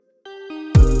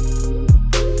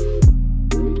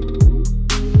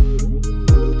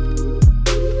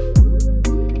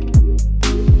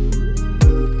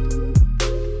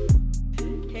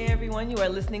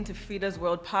listening to Frida's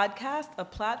World podcast, a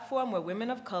platform where women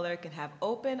of color can have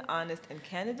open, honest, and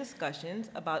candid discussions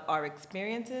about our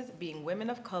experiences being women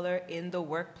of color in the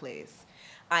workplace.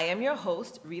 I am your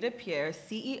host, Rita Pierre,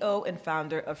 CEO and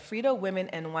founder of Frida Women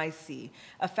NYC,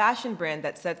 a fashion brand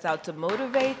that sets out to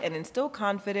motivate and instill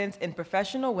confidence in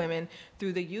professional women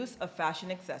through the use of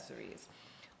fashion accessories.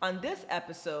 On this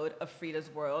episode of Frida's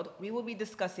World, we will be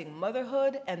discussing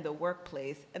motherhood and the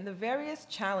workplace and the various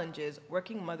challenges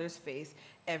working mothers face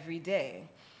every day.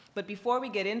 But before we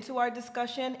get into our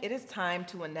discussion, it is time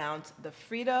to announce the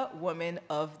Frida Woman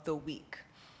of the Week.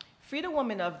 Frida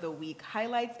Woman of the Week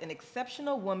highlights an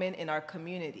exceptional woman in our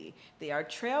community. They are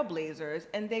trailblazers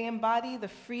and they embody the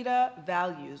Frida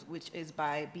values, which is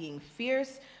by being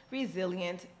fierce,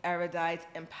 resilient, erudite,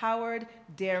 empowered,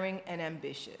 daring, and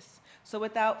ambitious. So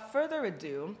without further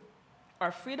ado,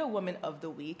 our Frida Woman of the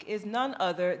Week is none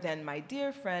other than my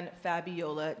dear friend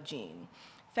Fabiola Jean.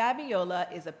 Fabiola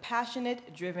is a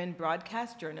passionate, driven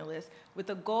broadcast journalist with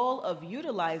the goal of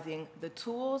utilizing the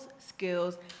tools,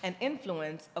 skills, and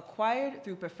influence acquired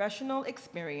through professional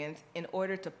experience in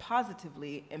order to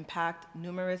positively impact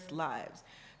numerous lives.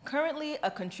 Currently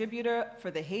a contributor for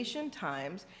the Haitian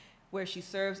Times, where she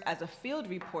serves as a field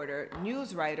reporter,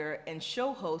 news writer, and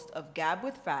show host of Gab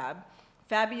with Fab,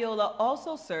 Fabiola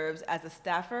also serves as a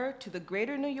staffer to the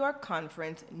Greater New York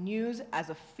Conference News as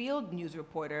a field news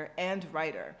reporter and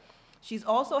writer. She's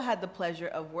also had the pleasure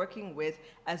of working with,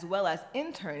 as well as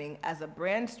interning as a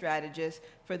brand strategist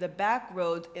for the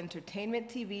Backroads Entertainment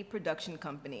TV production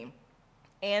company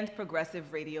and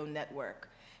Progressive Radio Network.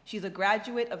 She's a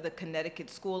graduate of the Connecticut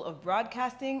School of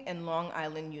Broadcasting and Long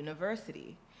Island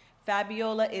University.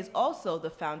 Fabiola is also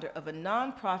the founder of a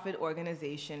nonprofit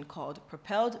organization called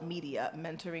Propelled Media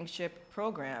Mentorship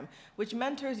Program, which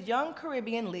mentors young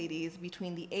Caribbean ladies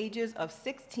between the ages of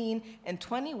 16 and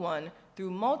 21 through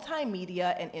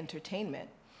multimedia and entertainment.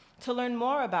 To learn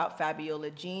more about Fabiola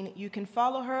Jean, you can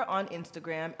follow her on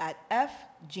Instagram at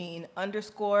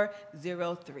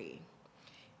fjean_03.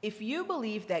 If you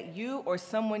believe that you or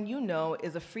someone you know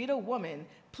is a Frida woman,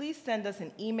 please send us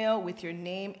an email with your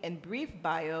name and brief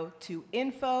bio to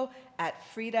info@Frida,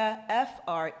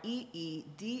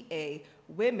 FREEDA,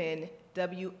 women,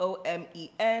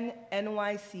 WOMEN,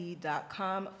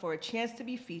 NYC.com for a chance to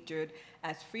be featured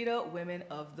as Frida Women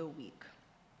of the Week.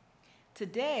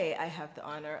 Today, I have the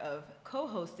honor of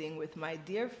co-hosting with my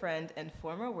dear friend and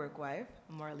former work wife,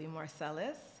 Marley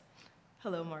Marcellus.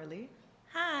 Hello, Marley.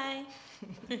 Hi.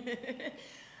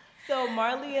 So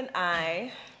Marley and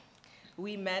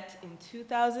we met in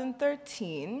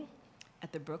 2013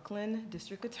 at the Brooklyn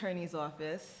District Attorney's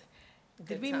Office.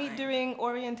 Did we meet during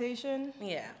orientation?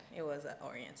 Yeah, it was an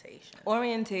orientation.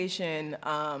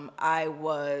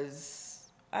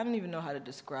 I don't even know how to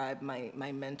describe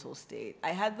my mental state.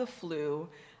 I had the flu.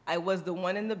 I was the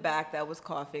one in the back that was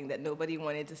coughing that nobody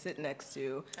wanted to sit next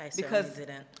to. Because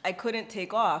didn't. I couldn't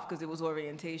take off because it was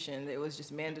orientation. It was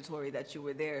just mandatory that you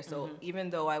were there. So even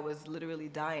though I was literally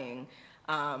dying,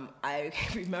 I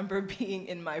remember being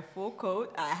in my full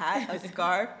coat. I had a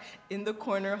scarf in the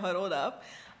corner huddled up.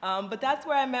 But that's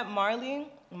where I met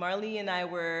Marley. Marley and I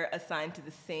were assigned to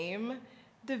the same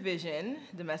division,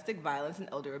 domestic violence and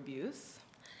elder abuse.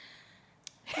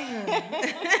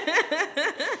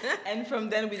 And from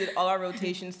then we did all our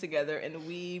rotations together and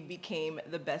we became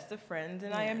the best of friends,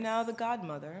 and yes. I am now the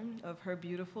godmother of her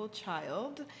beautiful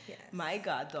child, yes. My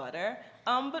goddaughter.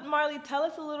 But Marley, tell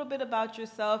us a little bit about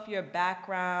yourself, your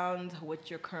background, what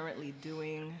you're currently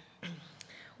doing.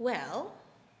 Well,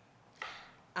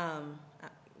 I'm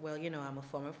a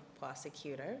former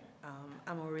prosecutor.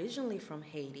 I'm originally from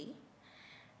Haiti,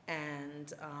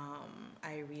 and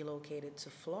I relocated to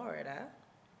Florida,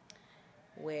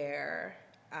 where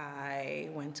I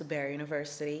went to Barry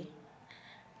University.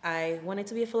 I wanted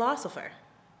to be a philosopher.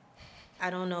 I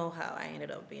don't know how I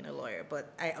ended up being a lawyer,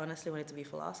 but I honestly wanted to be a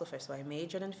philosopher, so I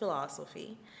majored in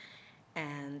philosophy.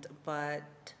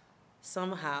 But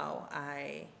somehow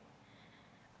I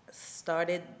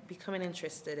started becoming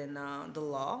interested in the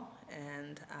law,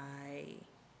 and I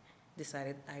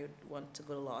decided I want to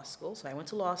go to law school. So I went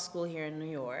to law school here in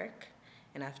New York.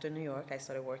 And after New York, I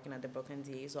started working at the Brooklyn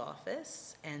DA's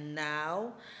office. And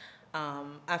now,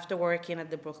 after working at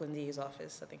the Brooklyn DA's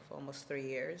office, I think for almost 3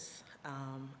 years,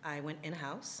 I went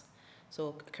in-house.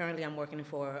 So currently I'm working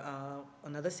for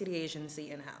another city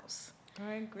agency in-house. All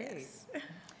right, great. Yes.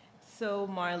 So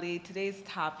Marley, today's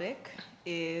topic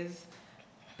is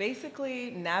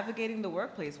basically navigating the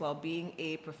workplace while being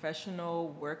a professional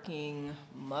working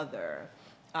mother.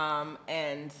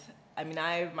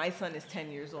 My son is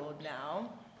 10 years old now,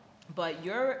 but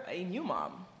you're a new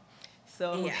mom.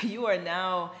 So yeah. You are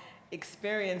now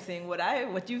experiencing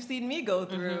what you've seen me go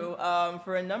through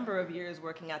for a number of years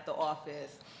working at the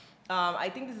office. I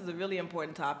think this is a really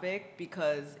important topic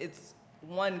because it's,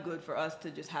 one, good for us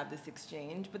to just have this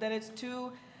exchange, but then it's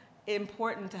two,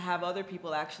 important to have other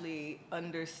people actually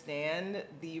understand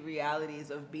the realities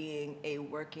of being a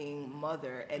working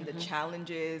mother and the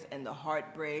challenges and the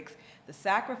heartbreaks, the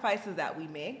sacrifices that we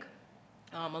make.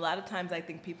 A lot of times I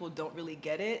think people don't really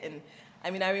get it. And I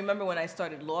mean, I remember when I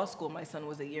started law school, my son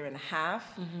was a year and a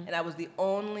half, and I was the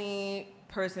only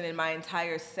person in my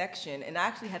entire section, and I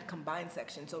actually had combined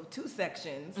sections, so two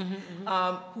sections,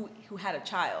 who had a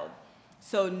child.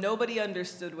 So nobody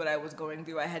understood what I was going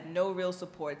through. I had no real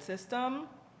support system.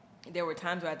 There were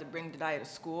times where I had to bring Jediah to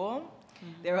school.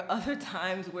 There were other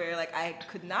times where like I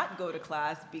could not go to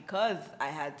class because I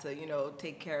had to,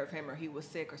 take care of him, or he was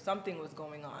sick or something was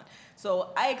going on.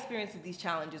 So I experienced these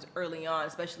challenges early on,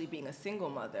 especially being a single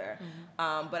mother.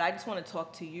 But I just want to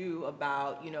talk to you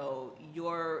about,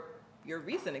 your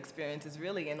recent experiences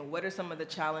really, and what are some of the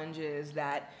challenges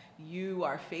that you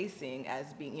are facing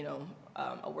as being,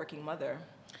 a working mother?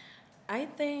 I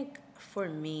think for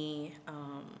me,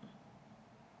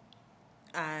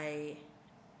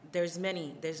 there's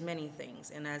many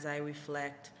things, and as I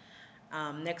reflect,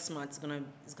 next month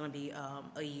is gonna be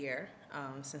a year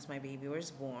since my baby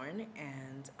was born,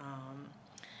 and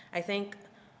I think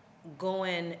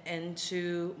going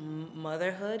into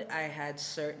motherhood, I had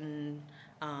certain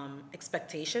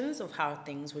expectations of how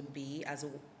things would be as a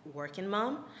working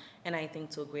mom, and I think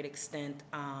to a great extent,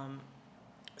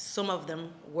 some of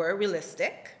them were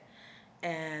realistic,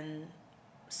 and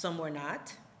some were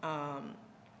not.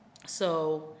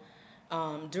 So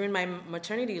during my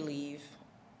maternity leave,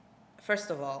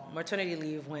 first of all, maternity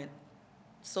leave went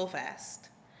so fast.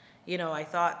 I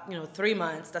thought, 3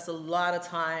 months, that's a lot of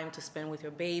time to spend with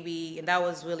your baby. And that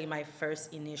was really my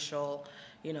first initial,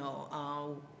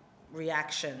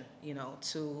 reaction,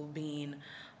 to being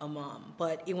a mom.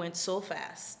 But it went so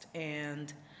fast.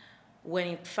 And when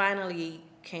it finally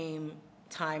came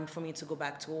time for me to go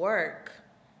back to work,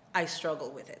 I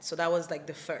struggled with it. So that was like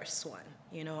the first one.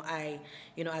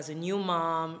 As a new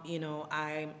mom,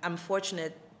 I'm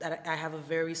fortunate that I have a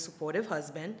very supportive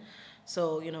husband.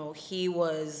 So, he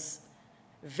was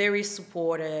very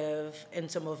supportive in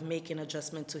terms of making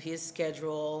adjustment to his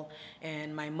schedule.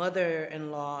 And my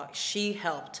mother-in-law, she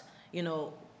helped,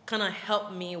 kind of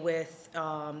helped me with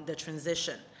the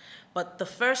transition. But the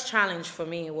first challenge for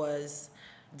me was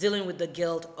dealing with the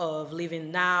guilt of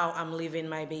leaving. Now I'm leaving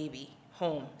my baby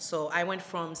home. So I went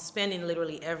from spending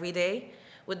literally every day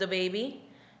with the baby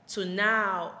to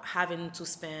now having to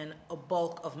spend a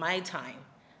bulk of my time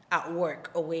at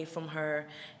work away from her,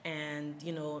 and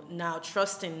now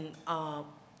trusting a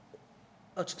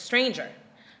stranger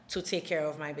to take care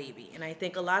of my baby. And I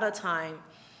think a lot of time,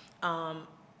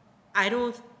 I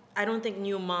don't think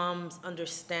new moms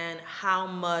understand how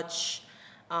much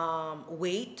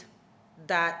weight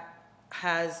that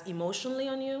has emotionally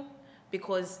on you,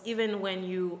 because even when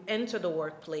you enter the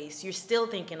workplace, you're still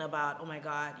thinking about, oh my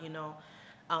God,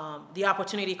 the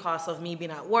opportunity cost of me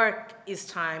being at work is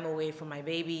time away from my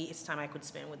baby. It's time I could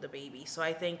spend with the baby. So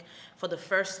I think for the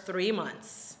first 3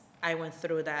 months, I went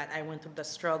through that. I went through the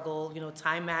struggle,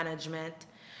 time management.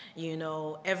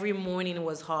 Every morning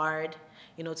was hard,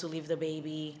 to leave the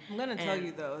baby. I'm going to tell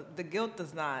you, though, the guilt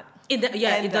does not it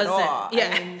end doesn't. at all.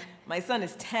 Yeah. I mean, my son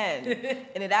is 10,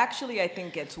 and it actually, I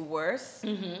think, gets worse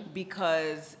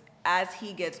because as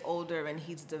he gets older and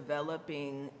he's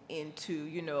developing into,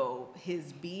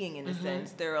 his being in a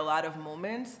sense, there are a lot of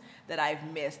moments that I've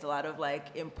missed, a lot of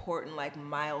important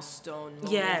milestone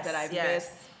moments that I've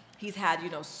missed. He's had,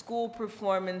 school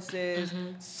performances,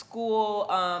 school,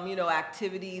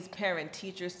 activities,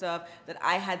 parent-teacher stuff that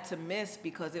I had to miss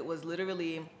because it was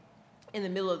literally in the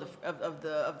middle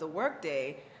of the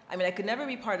workday. I mean, I could never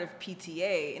be part of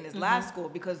PTA in his last school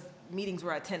because meetings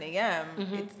were at 10 a.m.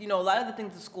 It's, a lot of the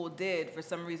things the school did for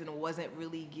some reason wasn't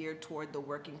really geared toward the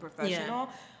working professional.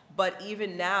 Yeah. But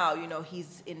even now,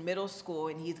 he's in middle school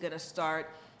and he's going to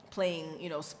start playing,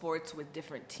 sports with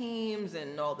different teams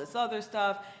and all this other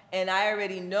stuff. And I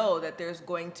already know that there's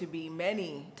going to be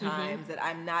many times that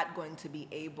I'm not going to be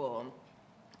able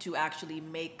to actually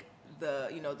make the,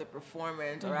 the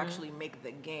performance or actually make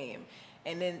the game.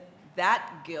 And then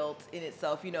that guilt in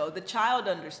itself, the child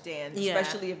understands,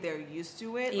 especially if they're used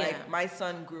to it. Yeah. Like my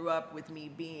son grew up with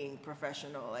me being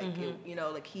professional,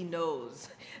 he knows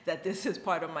that this is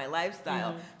part of my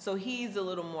lifestyle. So he's a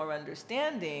little more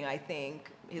understanding, I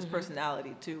think. His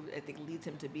personality too, I think, leads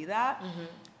him to be that.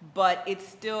 But it's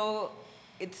still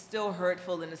it's still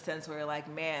hurtful in the sense where like,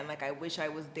 man, like I wish I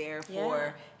was there Yeah.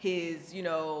 for his,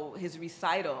 his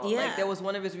recital. Yeah. Like there was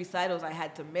one of his recitals I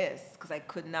had to miss because I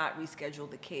could not reschedule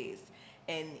the case.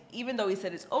 And even though he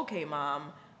said it's okay,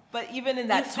 mom, but even in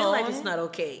that you feel tone, like it's not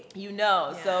okay. So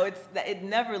Yeah. it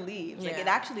never leaves. Like it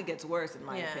Yeah. actually gets worse in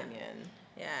my Yeah. opinion.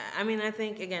 Yeah, I mean, I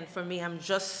think again for me,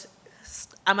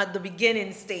 I'm at the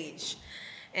beginning stage,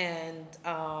 and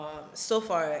so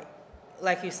far,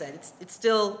 like you said, it's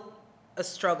still a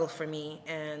struggle for me,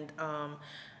 and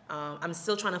I'm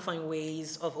still trying to find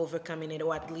ways of overcoming it,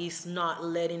 or at least not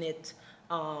letting it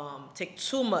take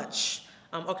too much,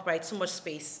 occupy too much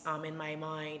space in my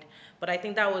mind. But I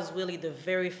think that was really the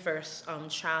very first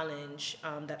challenge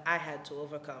that I had to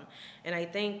overcome, and I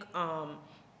think.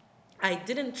 I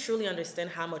didn't truly understand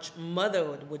how much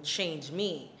motherhood would change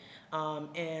me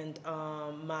and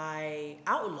my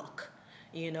outlook,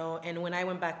 And when I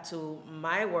went back to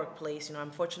my workplace,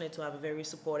 I'm fortunate to have a very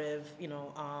supportive,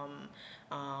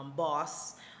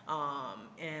 boss.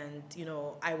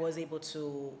 I was able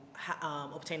to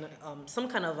obtain some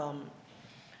kind of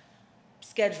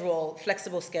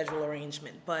flexible schedule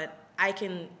arrangement. But I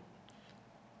can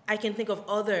think of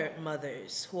other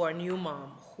mothers who are new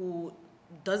mom who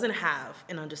doesn't have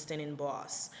an understanding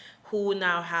boss, who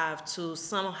now have to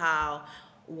somehow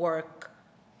work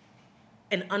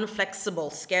an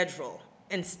unflexible schedule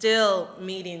and still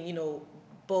meeting,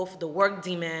 both the work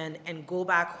demand and go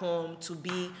back home to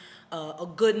be a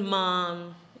good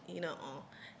mom,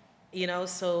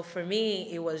 So for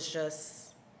me, it was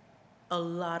just a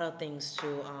lot of things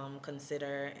to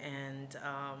consider, and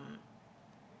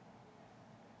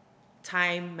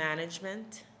time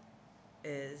management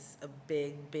is a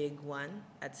big one.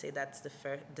 I'd say that's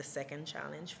the second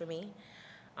challenge for me.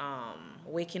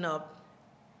 Waking up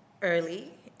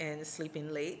early and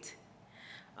sleeping late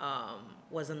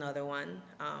was another one.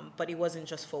 But it wasn't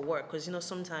just for work, because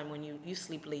sometimes when you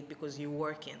sleep late because you're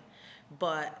working,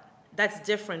 but that's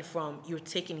different from you're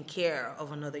taking care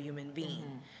of another human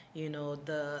being. It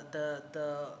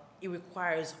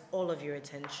requires all of your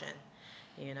attention.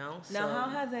 Now, how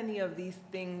has any of these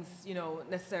things,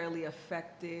 necessarily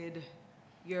affected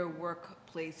your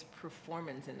workplace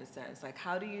performance in a sense? Like,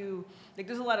 how do you, like,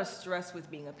 there's a lot of stress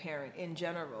with being a parent in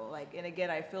general. Like, and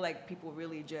again, I feel like people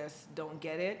really just don't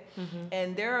get it.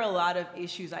 And there are a lot of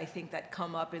issues, I think, that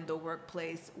come up in the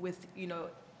workplace with,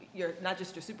 your not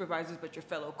just your supervisors but your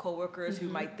fellow coworkers who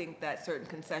might think that certain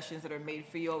concessions that are made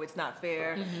for you, it's not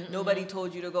fair. Nobody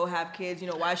told you to go have kids.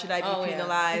 Why should I be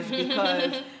penalized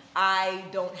because I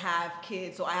don't have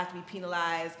kids, so I have to be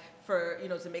penalized for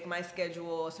to make my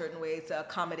schedule a certain way to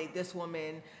accommodate this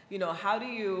woman. How do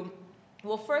you?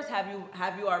 Well, first, have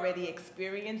you already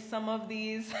experienced some of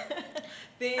these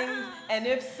things? And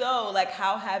if so, like,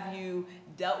 how have you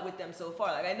dealt with them so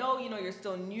far? Like, I know, you're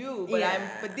still new, but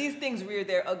but these things rear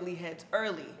their ugly heads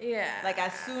early. Yeah. Like,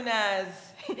 as soon as,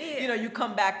 you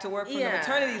come back to work from the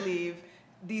maternity leave,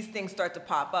 these things start to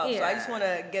pop up. So I just want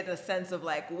to get a sense of,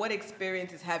 like, what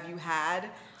experiences have you had,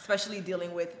 especially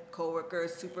dealing with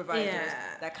coworkers, supervisors,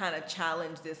 that kind of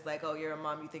challenge this, like, oh, you're a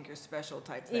mom, you think you're special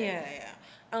type thing.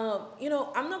 I'm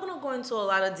not going to go into a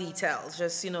lot of details,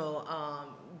 just,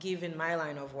 given my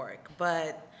line of work.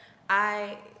 But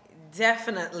I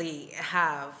definitely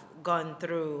have gone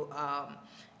through a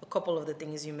couple of the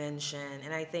things you mentioned.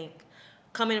 And I think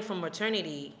coming from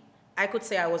maternity, I could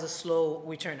say I was a slow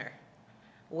returner,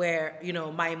 where,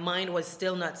 my mind was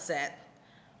still not set.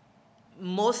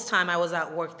 Most time I was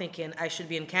at work thinking I should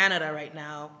be in Canada right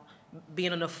now,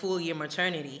 being on a full year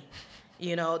maternity.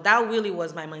 That really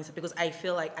was my mindset, because I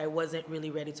feel like I wasn't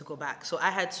really ready to go back. So I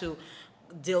had to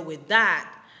deal with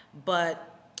that. But,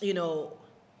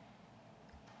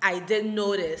 I did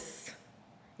notice,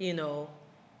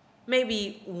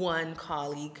 maybe one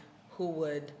colleague who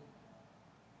would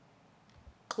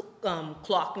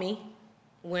clock me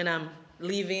when I'm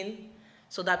leaving.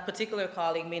 So that particular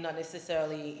colleague may not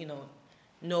necessarily,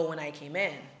 know when I came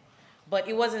in. But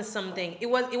it wasn't something, it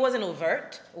wasn't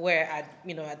overt where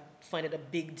I'd find it a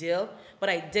big deal, but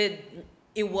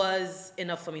it was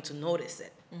enough for me to notice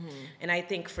it. And I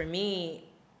think for me,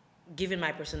 given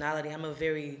my personality, I'm a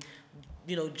very,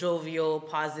 jovial,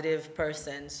 positive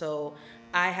person. So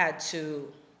I had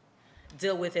to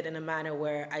deal with it in a manner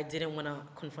where I didn't want to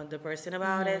confront the person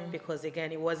about it, because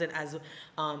again, it wasn't as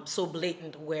so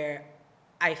blatant where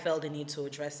I felt the need to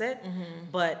address it.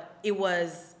 But it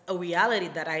was a reality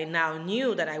that I now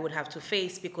knew that I would have to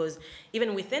face, because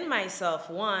even within myself,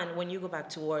 one, when you go back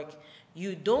to work,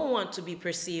 you don't want to be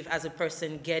perceived as a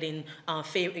person getting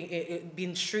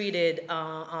being treated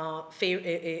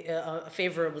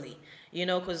favorably,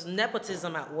 because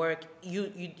nepotism at work,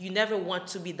 you never want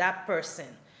to be that person.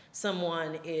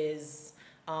 Someone is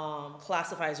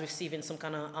classified as receiving some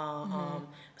kind of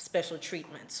special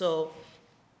treatment. So,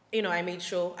 I made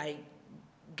sure I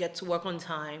get to work on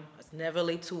time. I was never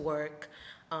late to work.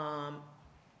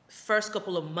 First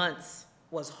couple of months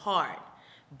was hard,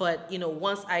 but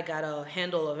once I got a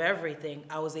handle of everything,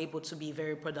 I was able to be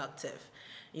very productive.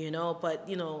 But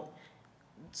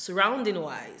surrounding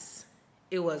wise,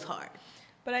 it was hard.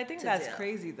 But I think To that's deal.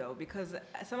 crazy though, because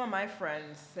some of my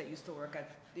friends that used to work at,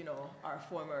 our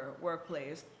former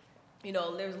workplace,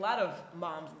 there's a lot of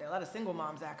moms in there, a lot of single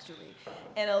moms actually.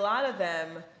 And a lot of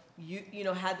them,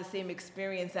 had the same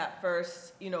experience at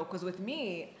first, because with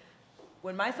me,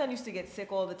 when my son used to get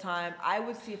sick all the time, I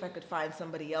would see if I could find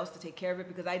somebody else to take care of it,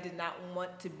 because I did not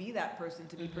want to be that person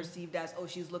to be perceived as, oh,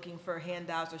 she's looking for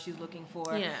handouts or she's looking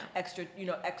for Yeah.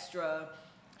 extra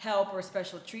help or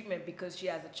special treatment because she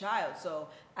has a child. So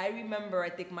I remember, I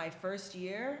think my first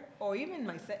year, or even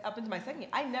up into my second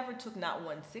year, I never took not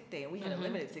one sick day, and we had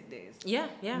unlimited sick days. Yeah.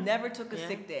 Never took a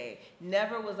sick day.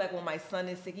 Never was like, well, my son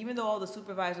is sick. Even though all the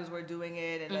supervisors were doing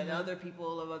it, and then other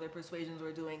people of other persuasions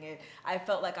were doing it, I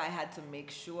felt like I had to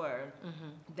make sure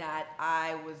that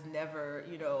I was never,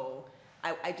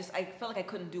 I felt like I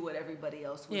couldn't do what everybody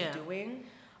else was doing.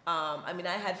 I mean,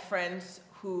 I had friends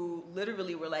who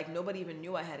literally were like, nobody even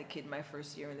knew I had a kid my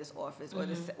first year in this office,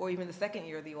 or even the second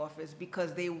year of the office,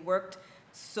 because they worked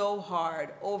so hard,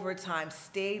 overtime,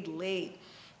 stayed late,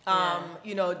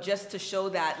 just to show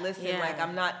that, listen, like,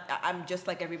 I'm just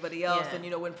like everybody else. Yeah.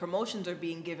 And, when promotions are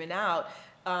being given out,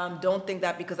 don't think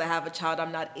that because I have a child,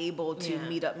 I'm not able to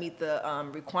meet the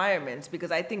requirements,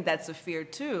 because I think that's a fear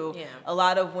too. Yeah. A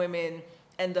lot of women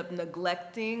end up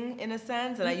neglecting, in a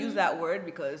sense, and I use that word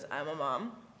because I'm a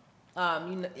mom.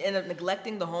 You end up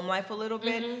neglecting the home life a little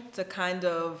bit to kind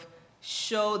of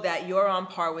show that you're on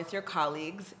par with your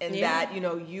colleagues, and that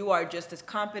you are just as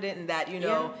competent, and that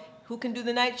who can do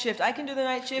the night shift? I can do the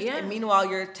night shift. And meanwhile,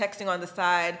 you're texting on the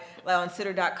side, like on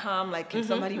sitter.com, like, can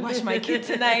somebody watch my kid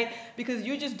tonight? Because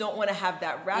you just don't want to have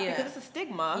that rap, because it's a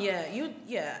stigma. You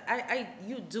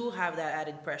do have that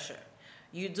added pressure.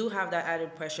 You do have that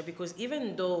added pressure, because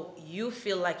even though you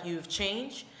feel like you've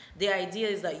changed, the idea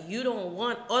is that you don't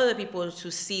want other people to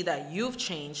see that you've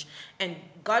changed, and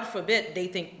God forbid they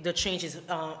think the change is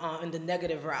in the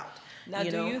negative route. Now,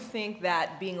 do you think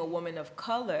that being a woman of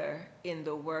color in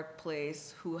the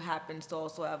workplace who happens to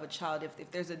also have a child, if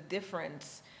there's a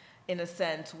difference, in a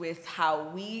sense, with how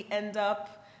we end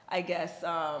up, I guess,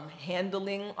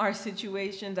 handling our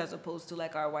situations as opposed to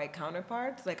like our white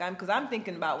counterparts? Like, because I'm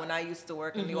thinking about when I used to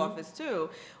work in the office too,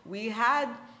 we had,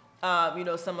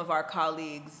 some of our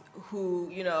colleagues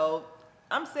who,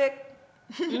 I'm sick,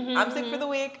 I'm sick for the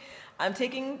week. I'm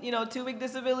taking, 2-week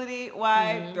disability.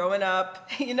 Why? Growing up.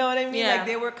 You know what I mean? Yeah. Like,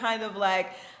 they were kind of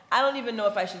like, I don't even know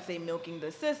if I should say milking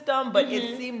the system, but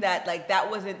it seemed that that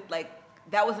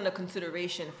wasn't a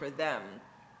consideration for them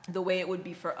the way it would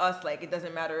be for us. Like, it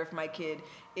doesn't matter if my kid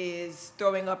is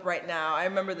throwing up right now. I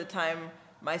remember the time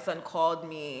my son called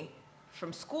me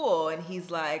from school, and he's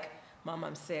like, Mom,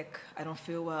 I'm sick. I don't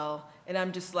feel well. And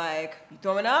I'm just like, you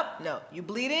throwing up? No. You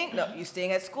bleeding? No. You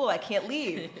staying at school? I can't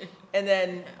leave. And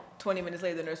then 20 minutes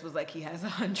later, the nurse was like, he has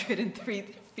 103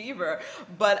 fever.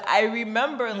 But I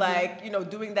remember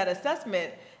doing that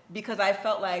assessment, because I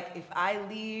felt like if I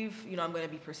leave, I'm going to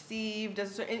be perceived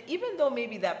as a certain, and even though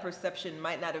maybe that perception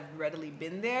might not have readily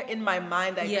been there, in my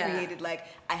mind I created like,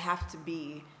 I have to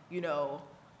be,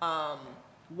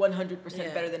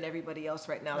 100% better than everybody else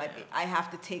right now. Like, I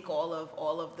have to take all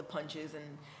of the punches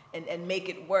and make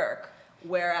it work.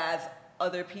 Whereas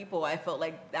other people, I felt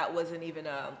like that wasn't even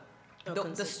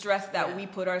the stress that we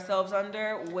put ourselves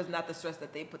under was not the stress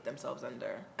that they put themselves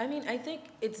under. I mean, I think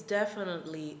it's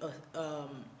definitely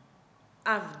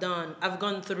I've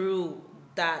gone through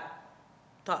that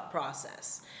thought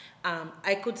process.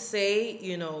 I could say,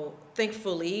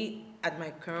 thankfully at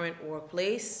my current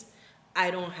workplace, I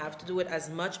don't have to do it as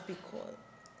much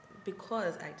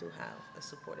because I do have a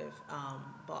supportive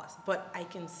boss. But I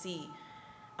can see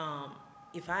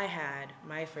if I had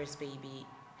my first baby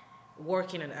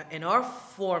working in our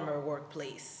former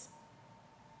workplace,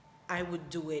 I would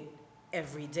do it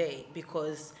every day,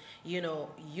 because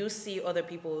you see other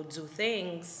people do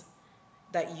things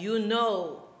that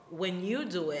when you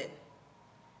do it,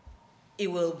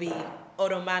 it will be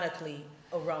automatically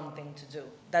a wrong thing to do.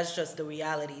 That's just the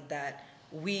reality that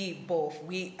we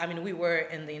were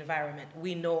in the environment.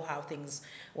 We know how things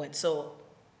went. So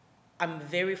I'm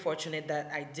very fortunate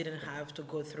that I didn't have to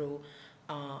go through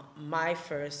my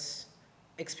first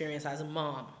experience as a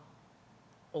mom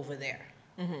over there.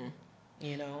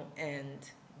 You know, and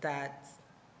that.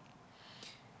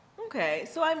 Okay,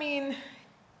 so I mean,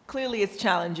 clearly it's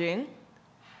challenging.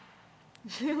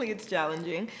 Clearly it's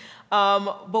challenging.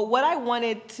 But what I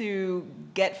wanted to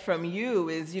get from you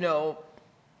is,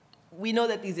 we know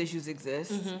that these issues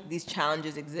exist, these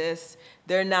challenges exist.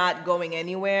 They're not going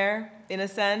anywhere, in a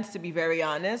sense, to be very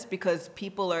honest, because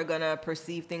people are going to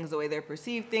perceive things the way they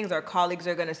perceive things. Our colleagues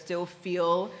are going to still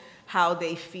feel how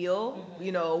they feel.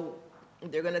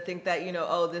 They're going to think that,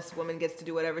 oh, this woman gets to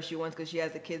do whatever she wants because she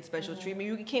has a kid, special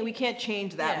treatment. We can't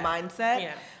change that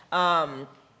mindset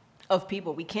of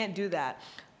people. We can't do that.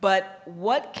 But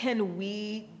what can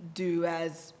we do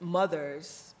as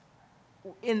mothers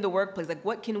in the workplace? Like,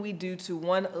 what can we do to,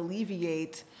 one,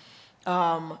 alleviate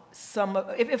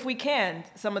if we can,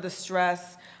 some of the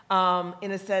stress,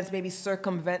 in a sense, maybe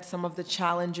circumvent some of the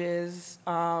challenges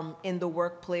in the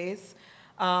workplace?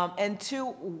 And two,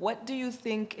 what do you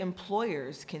think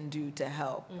employers can do to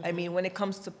help? I mean, when it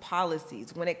comes to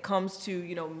policies, when it comes to,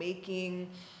 making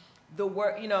the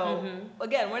work,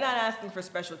 again, we're not asking for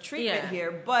special treatment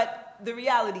here, but the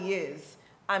reality is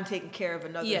I'm taking care of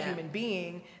another human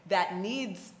being that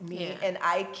needs me, and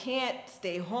I can't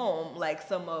stay home like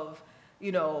some of,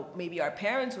 maybe our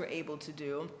parents were able to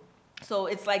do. So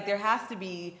it's like there has to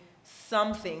be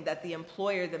something that the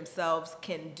employer themselves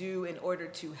can do in order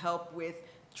to help with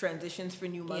transitions for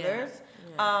new mothers,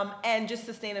 and just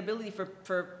sustainability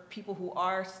for people who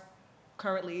are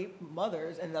currently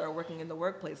mothers and that are working in the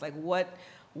workplace. Like,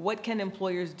 what can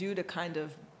employers do to kind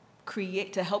of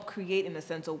help create, in a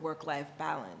sense, a work-life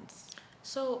balance?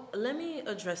 So let me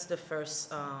address the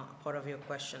first part of your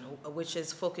question, which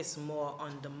is focused more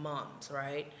on the moms,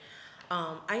 right?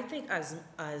 I think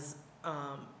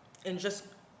and just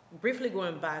briefly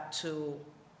going back to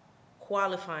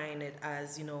qualifying it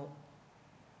as,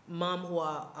 mom who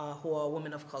are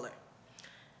women of color.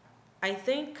 I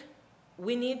think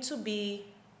we need to be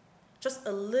just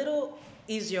a little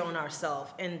easier on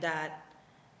ourselves in that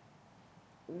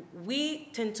we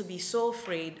tend to be so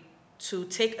afraid to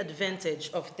take advantage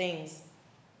of things.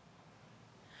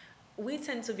 We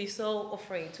tend to be so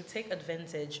afraid to take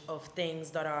advantage of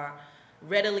things that are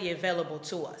readily available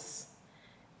to us.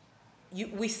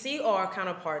 We see our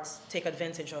counterparts take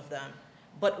advantage of them,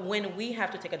 but when we have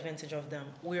to take advantage of them,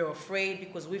 we're afraid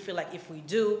because we feel like if we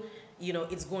do,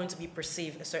 it's going to be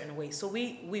perceived a certain way. So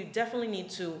we definitely need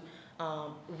to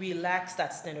relax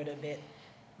that standard a bit,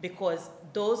 because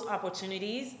those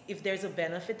opportunities, if there's a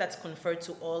benefit that's conferred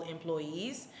to all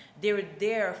employees, they're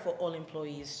there for all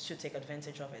employees to take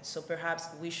advantage of it. So perhaps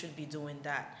we should be doing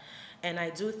that. And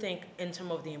I do think in terms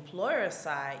of the employer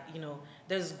side,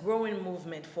 there's growing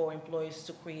movement for employers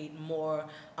to create more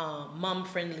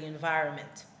mom-friendly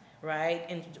environment, right?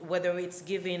 And whether it's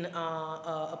giving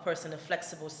a person a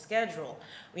flexible schedule,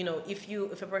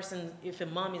 if a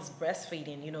mom is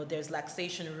breastfeeding, there's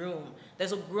lactation room.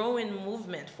 There's a growing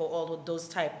movement for all of those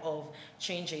type of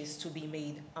changes to be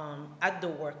made at the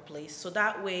workplace. So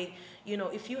that way,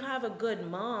 if you have a good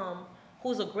mom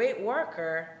who's a great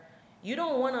worker, you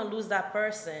don't want to lose that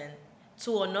person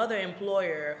to another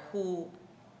employer who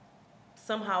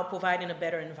somehow providing a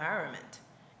better environment.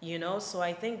 So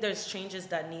I think there's changes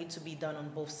that need to be done on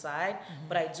both sides,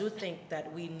 but I do think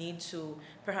that we need to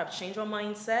perhaps change our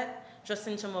mindset, just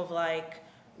in terms of like,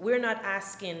 we're not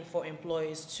asking for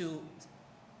employers to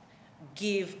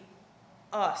give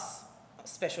us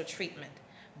special treatment.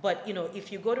 But,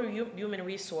 if you go to human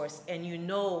resource and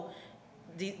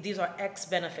these are X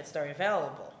benefits that are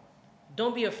available,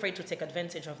 don't be afraid to take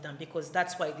advantage of them, because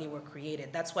that's why they were created.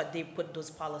 That's why they put those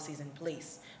policies in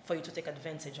place, for you to take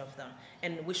advantage of them.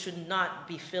 And we should not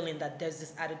be feeling that there's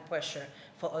this added pressure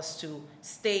for us to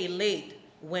stay late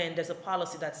when there's a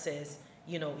policy that says,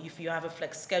 if you have a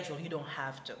flex schedule, you don't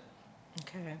have to.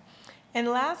 Okay. And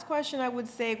last question, I would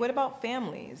say, what about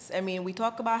families? I mean, we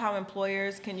talk about how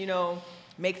employers can,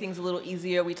 make things a little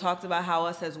easier. We talked about how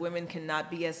us as women cannot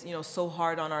be as, so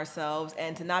hard on ourselves,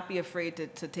 and to not be afraid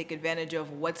to take advantage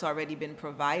of what's already been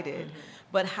provided.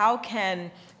 But how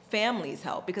can families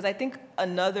help? Because I think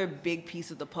another big piece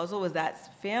of the puzzle is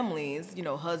that families,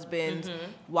 husbands,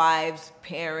 wives,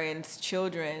 parents,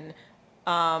 children,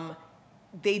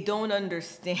 they don't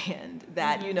understand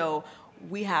that,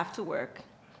 we have to work.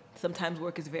 Sometimes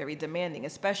work is very demanding,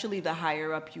 especially the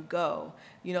higher up you go.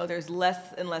 There's less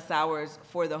and less hours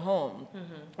for the home.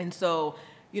 And so,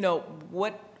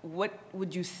 what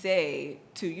would you say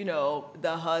to,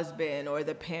 the husband or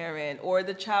the parent or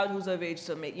the child who's of age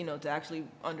to make, to actually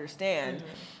understand? Mm-hmm.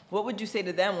 What would you say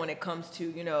to them when it comes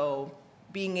to,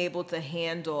 being able to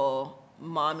handle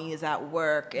mommy is at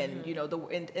work and,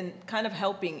 mm-hmm. And kind of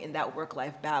helping in that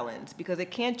work-life balance? Because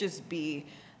it can't just be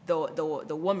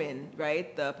the woman,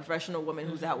 right? The professional woman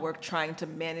who's mm-hmm. at work trying to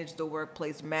manage the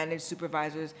workplace, manage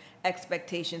supervisors'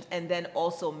 expectations, and then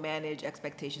also manage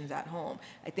expectations at home.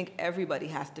 I think everybody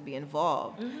has to be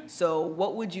involved. Mm-hmm. So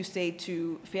what would you say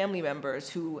to family members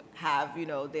who have,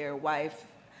 their wife,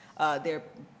 their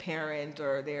parent,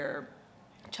 or their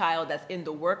child that's in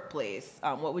the workplace?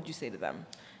 What would you say to them?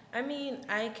 I mean,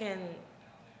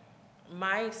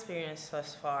 my experience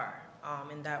thus far,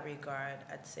 in that regard,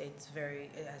 I'd say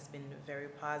it has been very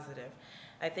positive.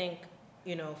 I think,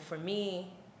 for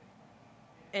me,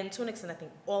 and to an extent, I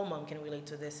think all mom can relate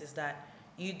to this, is that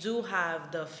you do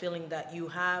have the feeling that you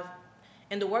have,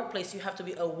 in the workplace, you have to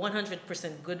be a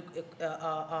 100% good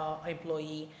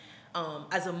employee.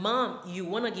 As a mom, you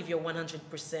want to give your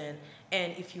 100%,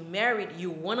 and if you married,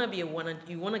 you want to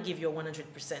give your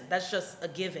 100%. That's just a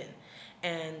given.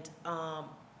 And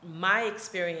my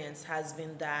experience has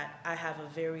been that I have a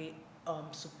very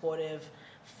supportive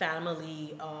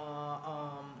family,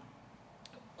 a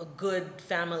good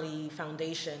family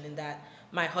foundation, in that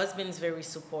my husband's very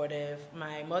supportive,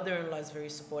 my mother-in-law is very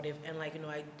supportive, and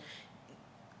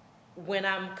when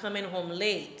I'm coming home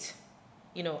late,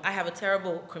 I have a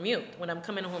terrible commute. When I'm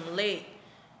coming home late,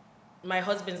 my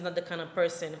husband's not the kind of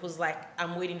person who's like,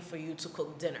 I'm waiting for you to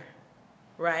cook dinner,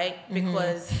 right? Mm-hmm.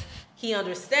 Because he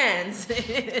understands that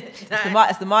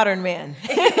it's the modern man.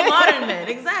 He's the modern man,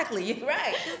 exactly. You're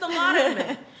right. He's the modern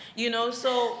man.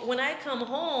 So when I come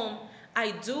home,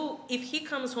 if he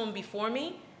comes home before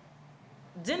me,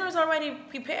 dinner's already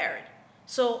prepared.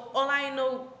 So all I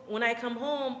know when I come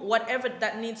home, whatever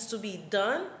that needs to be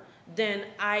done, then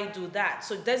I do that.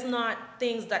 So there's not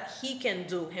things that he can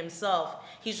do himself.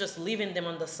 He's just leaving them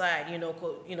on the side.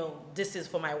 This is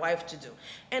for my wife to do.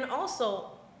 And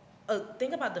also,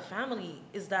 thing about the family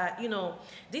is that,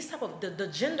 these type of the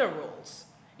gender roles.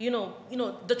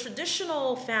 The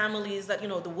traditional families that,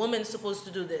 the woman's supposed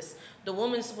to do this, the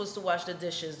woman's supposed to wash the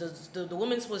dishes, the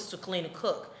woman's supposed to clean and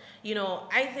cook.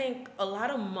 I think a lot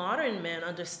of modern men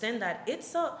understand that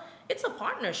it's a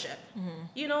partnership.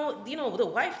 Mm-hmm. The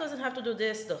wife doesn't have to do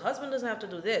this, the husband doesn't have to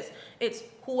do this. It's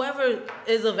whoever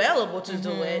is available to mm-hmm.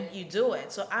 do it, you do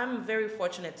it. So I'm very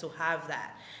fortunate to have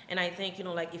that. And I think,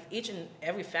 if each and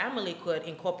every family could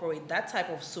incorporate that type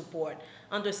of support,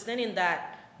 understanding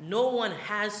that no one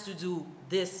has to do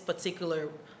this particular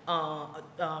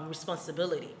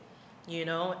responsibility,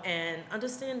 and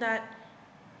understand that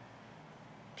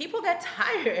people get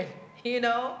tired,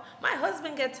 My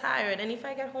husband gets tired, and if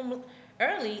I get home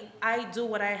early, I do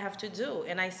what I have to do.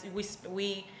 And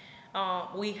we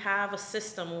have a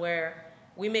system where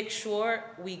we make sure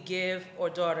we give our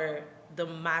daughter the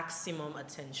maximum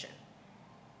attention.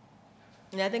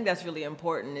 And I think that's really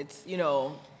important.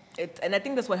 And I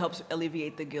think that's what helps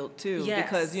alleviate the guilt too. Yes.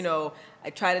 Because, I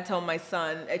try to tell my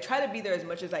son, I try to be there as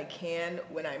much as I can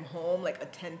when I'm home,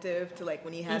 attentive to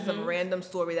when he has mm-hmm. some random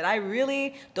story that I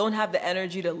really don't have the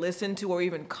energy to listen to or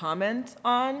even comment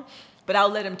on, but I'll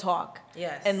let him talk.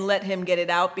 Yes. And let him get it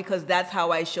out, because that's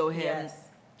how I show him. Yes.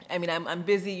 I mean, I'm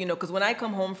busy, because when I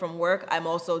come home from work, I'm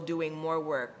also doing more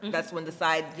work. Mm-hmm. That's when the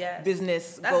side yes.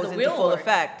 business That's goes into full work.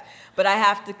 effect. But I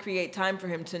have to create time for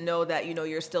him to know that,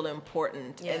 you're still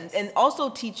important. Yes. And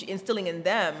also instilling in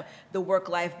them the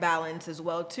work-life balance as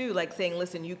well, too. Saying,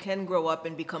 listen, you can grow up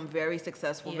and become very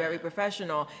successful, very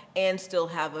professional, and still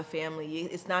have a family.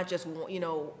 It's not just,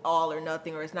 all or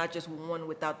nothing, or it's not just one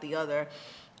without the other.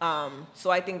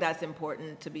 So I think that's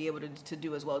important to be able to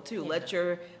do as well too.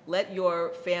 Yeah. Let your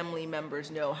family members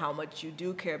know how much you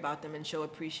do care about them and show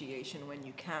appreciation when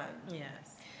you can.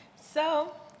 Yes.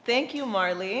 So thank you,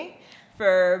 Marley,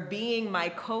 for being my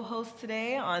co-host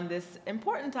today on this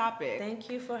important topic. Thank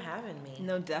you for having me.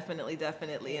 No, definitely.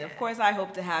 Yeah. And of course, I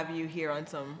hope to have you here on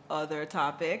some other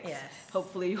topics. Yes.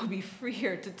 Hopefully, you'll be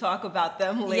freer to talk about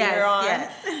them later on.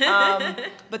 Yes.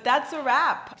 But that's a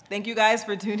wrap. Thank you guys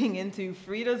for tuning into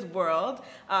Frida's World.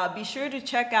 Be sure to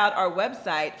check out our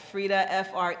website, Freda,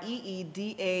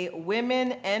 Freeda,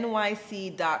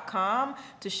 womennyc.com,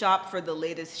 to shop for the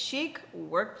latest chic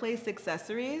workplace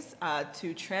accessories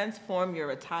to transform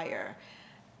your attire.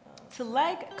 To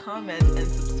comment, and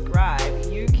subscribe,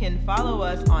 you can follow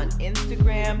us on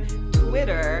Instagram,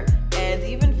 Twitter, and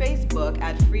even Facebook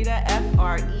at Freeda,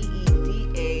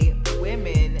 Freeda,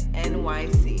 Women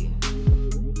NYC.